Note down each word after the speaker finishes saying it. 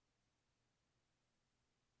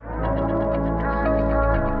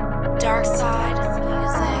Dark Side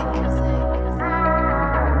Music.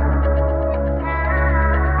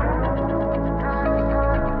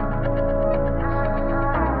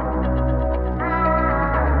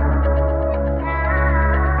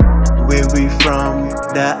 Where we from?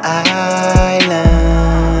 The islands.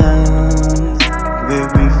 Where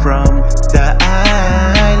we from? The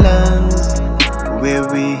islands. Where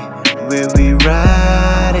we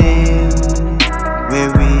riding?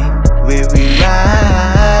 Where we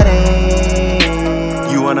riding?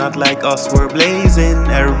 You are not like us, we're blazing.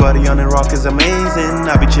 Everybody on the rock is amazing.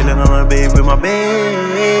 I be chilling on a bay with my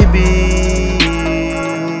baby.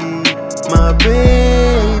 My baby.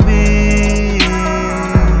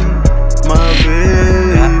 My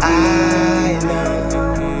baby.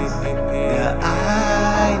 The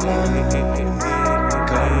island,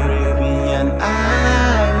 Caribbean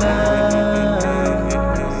island.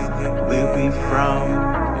 Where we from?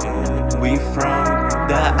 We from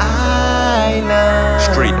the island.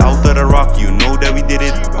 Straight out of the rock, you know that we did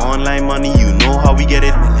it. Online money, you know how we get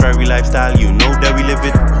it. Ferry lifestyle, you know that we live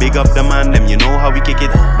it. Big up the man, them, you know how we kick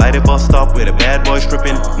it. By the bus stop where the bad boys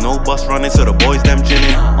stripping. No bus running, so the boys them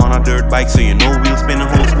chilling. On a dirt bike, so you know we'll spin a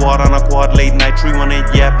whole squad on a quad. Late night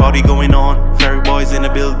 318, yeah, party going on. Ferry boys in the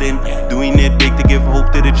building, doing it big to give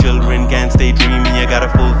hope to the children. Can't stay dreamy, you gotta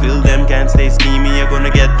fulfill them. Can't stay scheming, you're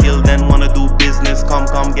gonna get killed. Then wanna do business, come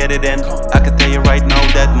get it then. I can tell you right now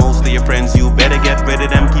that most of your friends, you better get rid of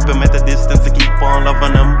them. Keep them at a distance to keep on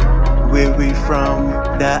loving them. Where we from?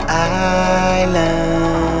 The islands.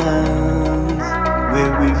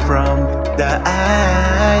 Where we from? The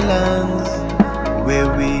islands. Where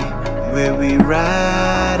we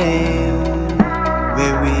riding?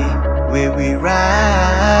 Where we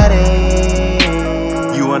riding?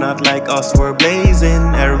 You are not like us, we're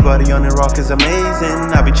blazing. Everybody on the rock is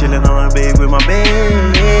amazing. I be chilling on a bay with my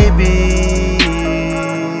baby.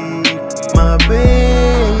 My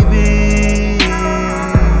baby.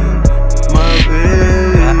 My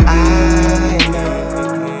baby.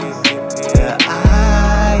 The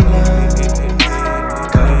island,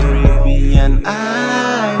 Caribbean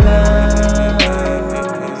island.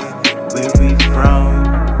 Where we from?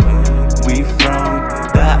 We from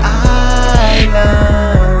the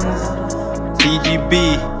islands. TGB,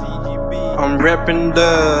 I'm repping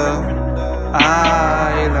the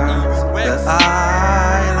islands, the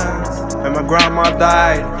islands. When my grandma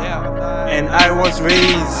died, and I was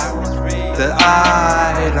raised, the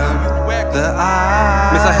island, the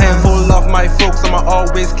island. Miss a handful of my folks, I'ma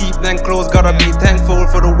always keep them close. Gotta be thankful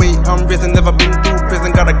for the way I'm risen. Never been through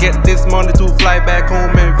prison, gotta get this money to fly back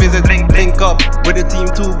home and visit. Link up with the team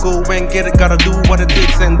to go and get it. Gotta do what it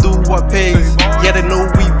takes and do what pays. Yeah, they know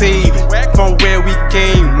we paid from where we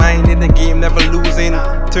came. Minding the game, never losing.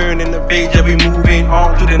 Turning the page, yeah, we moving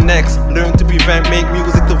on to the next. Learn to prevent, make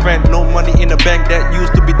music to vent. No money in the bank that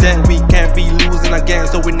used to be then. We can't be losing again,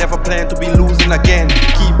 so we never plan to be losing again.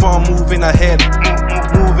 Keep on moving ahead,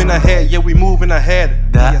 moving ahead, yeah, we moving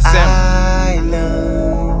ahead. The islands,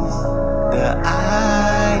 the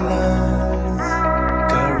islands,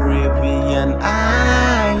 Caribbean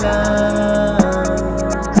islands.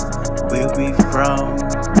 Where we from?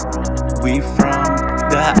 We from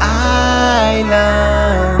the islands.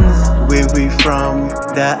 Where we from?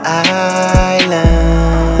 The islands.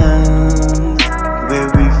 Where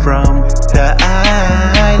we from? The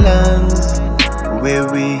islands. Where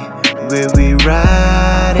we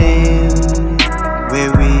riding?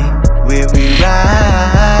 Where we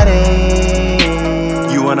riding?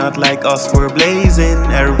 You are not like us, we're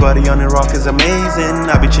blazing. Everybody on the rock is amazing.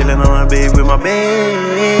 I be chilling on a bay with my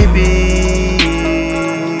baby.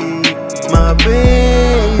 My baby.